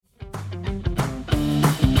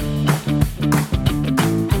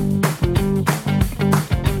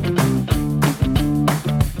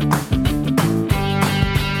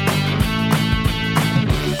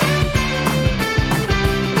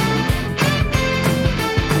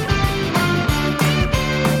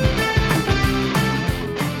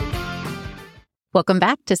Welcome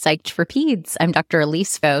back to Psyched for Peds. I'm Dr.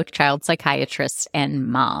 Elise Vo, child psychiatrist and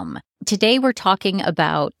mom. Today, we're talking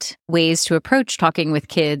about ways to approach talking with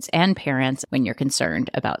kids and parents when you're concerned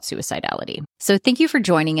about suicidality. So thank you for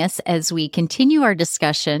joining us as we continue our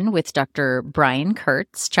discussion with Dr. Brian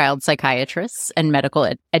Kurtz, child psychiatrist and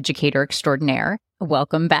medical educator extraordinaire.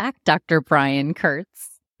 Welcome back, Dr. Brian Kurtz.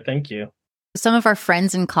 Thank you. Some of our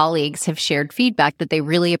friends and colleagues have shared feedback that they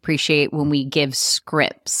really appreciate when we give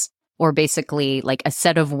scripts, or basically like a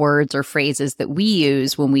set of words or phrases that we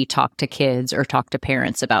use when we talk to kids or talk to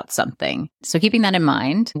parents about something. So keeping that in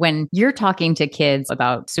mind, when you're talking to kids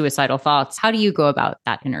about suicidal thoughts, how do you go about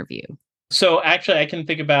that interview? So actually, I can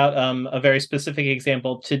think about a very specific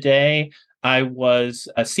example. Today, I was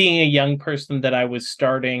seeing a young person that I was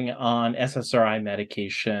starting on SSRI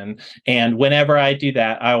medication. And whenever I do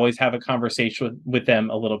that, I always have a conversation with them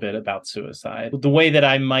a little bit about suicide. The way that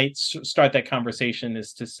I might start that conversation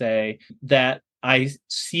is to say that I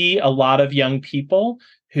see a lot of young people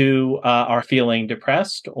who are feeling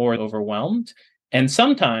depressed or overwhelmed. And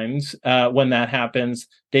sometimes when that happens,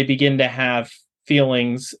 they begin to have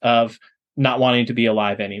feelings of not wanting to be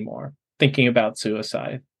alive anymore, thinking about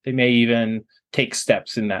suicide. They may even take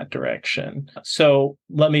steps in that direction. So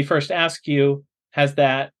let me first ask you, has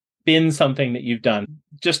that been something that you've done?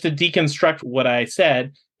 Just to deconstruct what I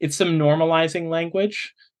said, it's some normalizing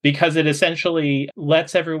language because it essentially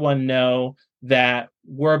lets everyone know that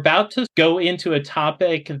we're about to go into a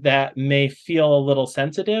topic that may feel a little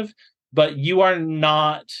sensitive, but you are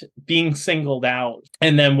not being singled out.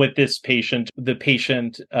 And then with this patient, the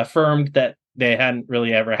patient affirmed that they hadn't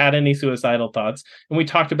really ever had any suicidal thoughts. And we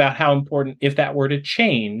talked about how important, if that were to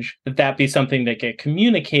change, that be something that get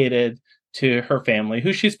communicated to her family,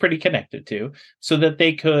 who she's pretty connected to, so that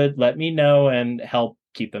they could let me know and help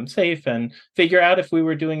keep them safe and figure out if we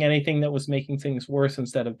were doing anything that was making things worse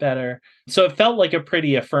instead of better. So it felt like a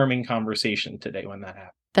pretty affirming conversation today when that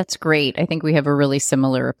happened. That's great. I think we have a really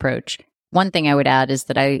similar approach. One thing I would add is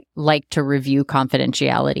that I like to review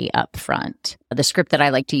confidentiality up front. The script that I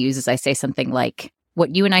like to use is I say something like,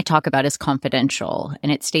 what you and I talk about is confidential, and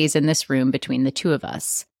it stays in this room between the two of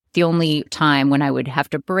us. The only time when I would have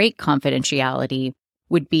to break confidentiality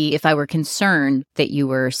would be if I were concerned that you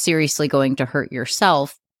were seriously going to hurt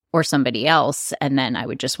yourself or somebody else, and then I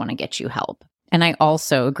would just want to get you help. And I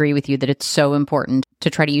also agree with you that it's so important to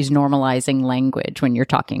try to use normalizing language when you're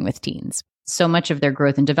talking with teens. So much of their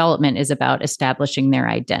growth and development is about establishing their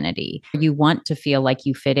identity. You want to feel like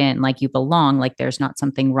you fit in, like you belong, like there's not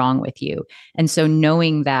something wrong with you. And so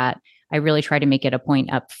knowing that, I really try to make it a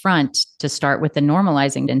point up front to start with the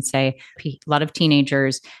normalizing and say, a lot of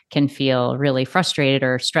teenagers can feel really frustrated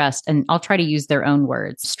or stressed. And I'll try to use their own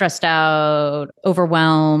words, stressed out,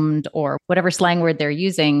 overwhelmed, or whatever slang word they're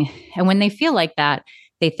using. And when they feel like that,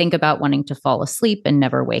 they think about wanting to fall asleep and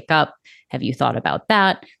never wake up. Have you thought about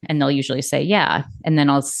that? And they'll usually say, yeah. And then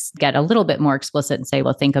I'll get a little bit more explicit and say,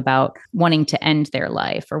 well, think about wanting to end their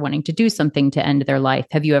life or wanting to do something to end their life.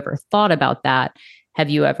 Have you ever thought about that? Have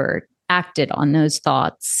you ever acted on those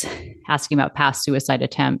thoughts? Asking about past suicide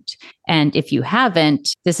attempt. And if you haven't,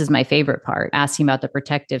 this is my favorite part, asking about the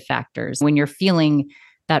protective factors. When you're feeling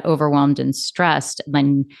that overwhelmed and stressed,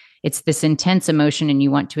 then it's this intense emotion and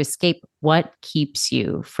you want to escape. What keeps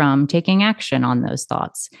you from taking action on those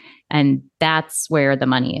thoughts? And that's where the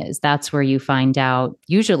money is. That's where you find out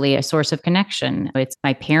usually a source of connection. It's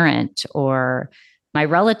my parent or my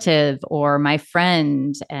relative or my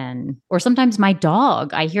friend or sometimes my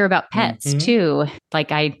dog. I hear about pets too.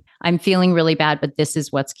 Like I'm feeling really bad, but this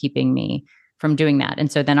is what's keeping me from doing that.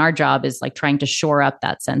 And so then our job is like trying to shore up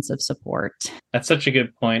that sense of support. That's such a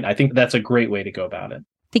good point. I think that's a great way to go about it.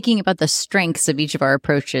 Thinking about the strengths of each of our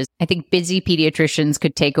approaches, I think busy pediatricians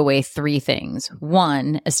could take away 3 things.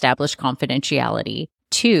 1, establish confidentiality.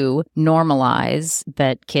 2, normalize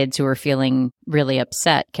that kids who are feeling really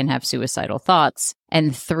upset can have suicidal thoughts.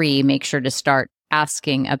 And 3, make sure to start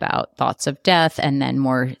asking about thoughts of death and then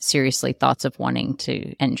more seriously, thoughts of wanting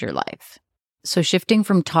to end your life. So shifting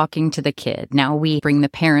from talking to the kid, now we bring the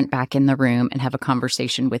parent back in the room and have a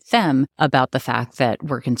conversation with them about the fact that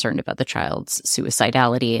we're concerned about the child's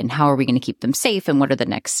suicidality and how are we going to keep them safe and what are the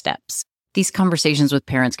next steps. These conversations with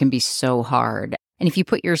parents can be so hard. And if you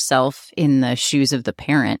put yourself in the shoes of the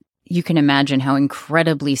parent, you can imagine how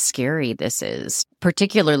incredibly scary this is,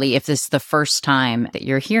 particularly if this is the first time that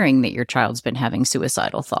you're hearing that your child's been having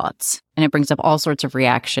suicidal thoughts. And it brings up all sorts of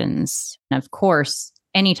reactions. And of course,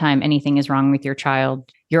 anytime anything is wrong with your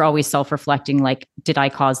child, you're always self-reflecting, like, did I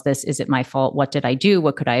cause this? Is it my fault? What did I do?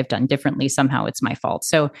 What could I have done differently? Somehow it's my fault.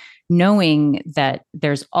 So knowing that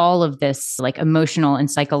there's all of this like emotional and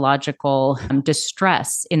psychological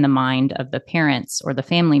distress in the mind of the parents or the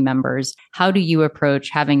family members, how do you approach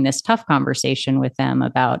having this tough conversation with them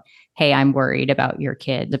about, hey, I'm worried about your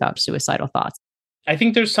kids, about suicidal thoughts? I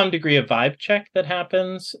think there's some degree of vibe check that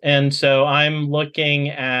happens. And so I'm looking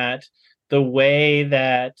at the way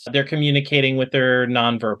that they're communicating with their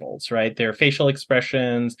nonverbals, right? Their facial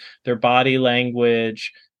expressions, their body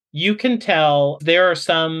language. You can tell there are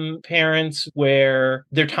some parents where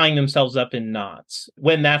they're tying themselves up in knots.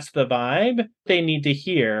 When that's the vibe, they need to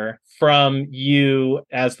hear from you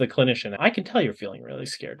as the clinician. I can tell you're feeling really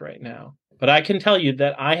scared right now, but I can tell you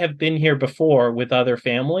that I have been here before with other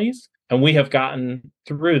families and we have gotten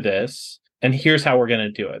through this. And here's how we're going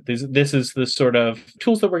to do it. This is the sort of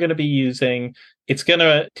tools that we're going to be using. It's going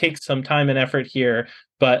to take some time and effort here,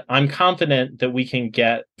 but I'm confident that we can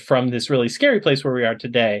get from this really scary place where we are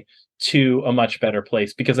today to a much better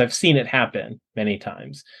place because I've seen it happen many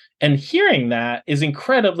times. And hearing that is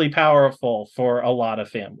incredibly powerful for a lot of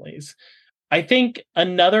families. I think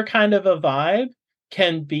another kind of a vibe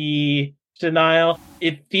can be denial.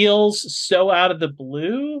 It feels so out of the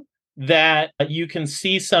blue that you can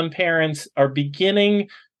see some parents are beginning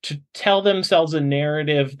to tell themselves a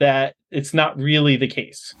narrative that it's not really the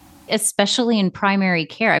case. Especially in primary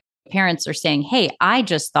care, parents are saying, hey, I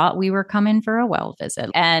just thought we were coming for a well visit.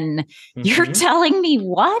 And you're telling me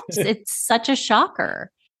what? It's such a shocker.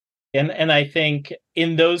 And I think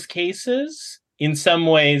in those cases, in some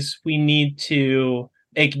ways, we need to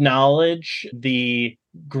acknowledge the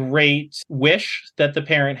great wish that the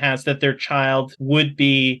parent has that their child would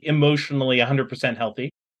be emotionally 100% healthy,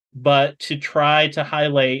 but to try to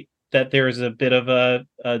highlight that there is a bit of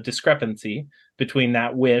a discrepancy between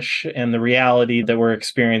that wish and the reality that we're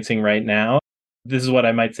experiencing right now. This is what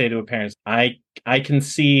I might say to a parent. I can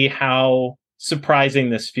see how surprising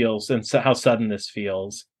this feels and how sudden this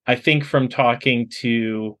feels. I think from talking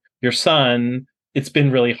to your son, it's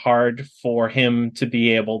been really hard for him to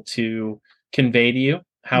be able to convey to you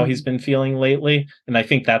how he's been feeling lately. And I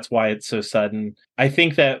think that's why it's so sudden. I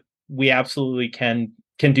think that we absolutely can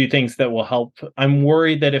do things that will help. I'm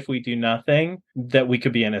worried that if we do nothing, that we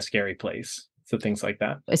could be in a scary place. So things like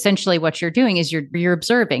that. Essentially what you're doing is you're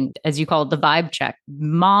observing, as you call it, the vibe check.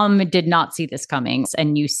 Mom did not see this coming.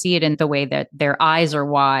 And you see it in the way that their eyes are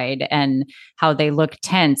wide and how they look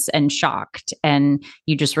tense and shocked. And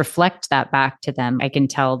you just reflect that back to them. I can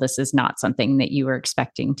tell this is not something that you were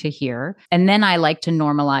expecting to hear. And then I like to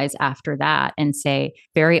normalize after that and say,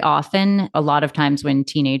 very often, a lot of times when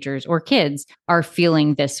teenagers or kids are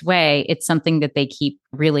feeling this way, it's something that they keep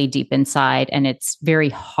really deep inside. And it's very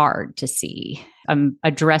hard to see. I'm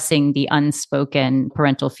addressing the unspoken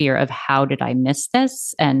parental fear of how did I miss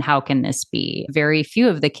this and how can this be? Very few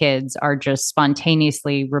of the kids are just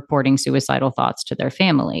spontaneously reporting suicidal thoughts to their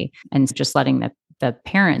family and just letting the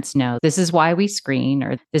parents know this is why we screen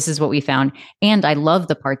or this is what we found. And I love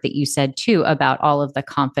the part that you said too about all of the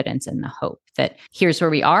confidence and the hope that here's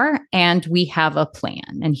where we are and we have a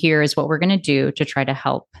plan and here is what we're going to do to try to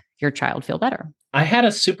help your child feel better. I had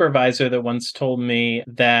a supervisor that once told me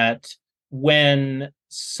that when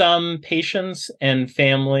some patients and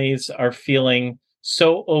families are feeling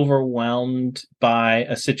so overwhelmed by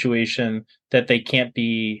a situation that they can't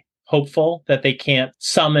be hopeful, that they can't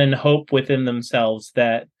summon hope within themselves,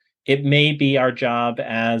 that it may be our job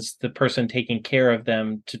as the person taking care of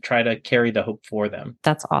them to try to carry the hope for them.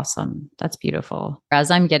 That's awesome. That's beautiful.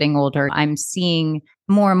 As I'm getting older, I'm seeing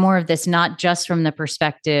more and more of this, not just from the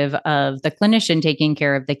perspective of the clinician taking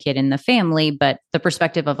care of the kid in the family, but the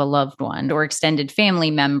perspective of a loved one or extended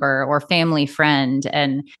family member or family friend.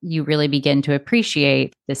 And you really begin to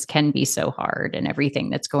appreciate this can be so hard and everything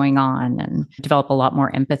that's going on and develop a lot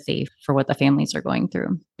more empathy for what the families are going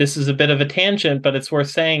through. This is a bit of a tangent, but it's worth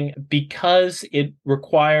saying because it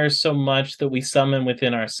requires so much that we summon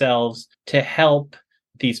within ourselves to help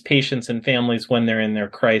these patients and families when they're in their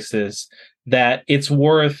crisis, that it's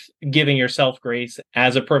worth giving yourself grace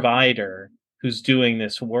as a provider who's doing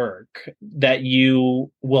this work, that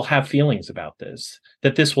you will have feelings about this,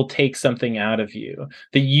 that this will take something out of you,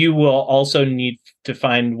 that you will also need to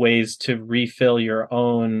find ways to refill your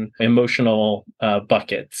own emotional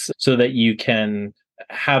buckets so that you can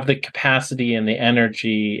have the capacity and the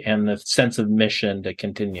energy and the sense of mission to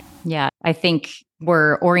continue. Yeah, I think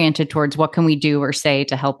we're oriented towards what can we do or say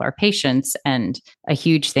to help our patients. And a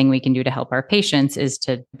huge thing we can do to help our patients is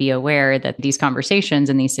to be aware that these conversations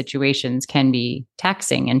and these situations can be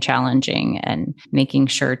taxing and challenging, and making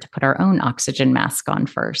sure to put our own oxygen mask on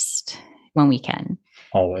first when we can.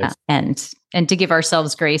 Always. And to give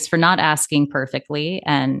ourselves grace for not asking perfectly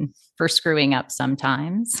and for screwing up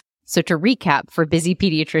sometimes. So to recap for busy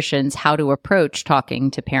pediatricians, how to approach talking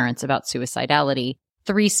to parents about suicidality,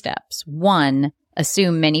 3 steps. 1,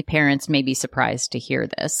 assume many parents may be surprised to hear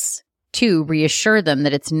this. 2, reassure them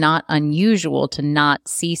that it's not unusual to not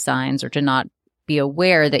see signs or to not be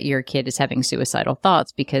aware that your kid is having suicidal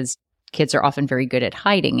thoughts because kids are often very good at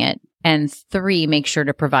hiding it. And 3, make sure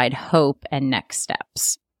to provide hope and next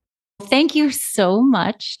steps. Thank you so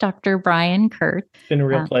much, Dr. Brian Kurtz. It's been a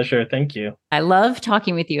real pleasure. Thank you. I love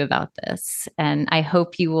talking with you about this, and I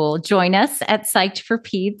hope you will join us at Psyched for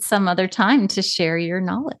Peds some other time to share your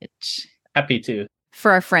knowledge. Happy to. For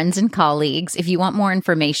our friends and colleagues, if you want more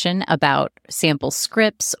information about sample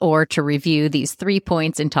scripts or to review these 3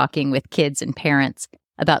 points in talking with kids and parents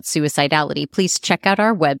about suicidality, please check out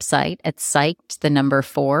our website at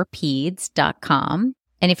psyched4peds.com.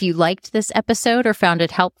 And if you liked this episode or found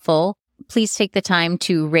it helpful, please take the time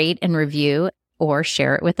to rate and review or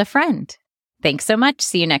share it with a friend. Thanks so much.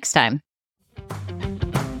 See you next time.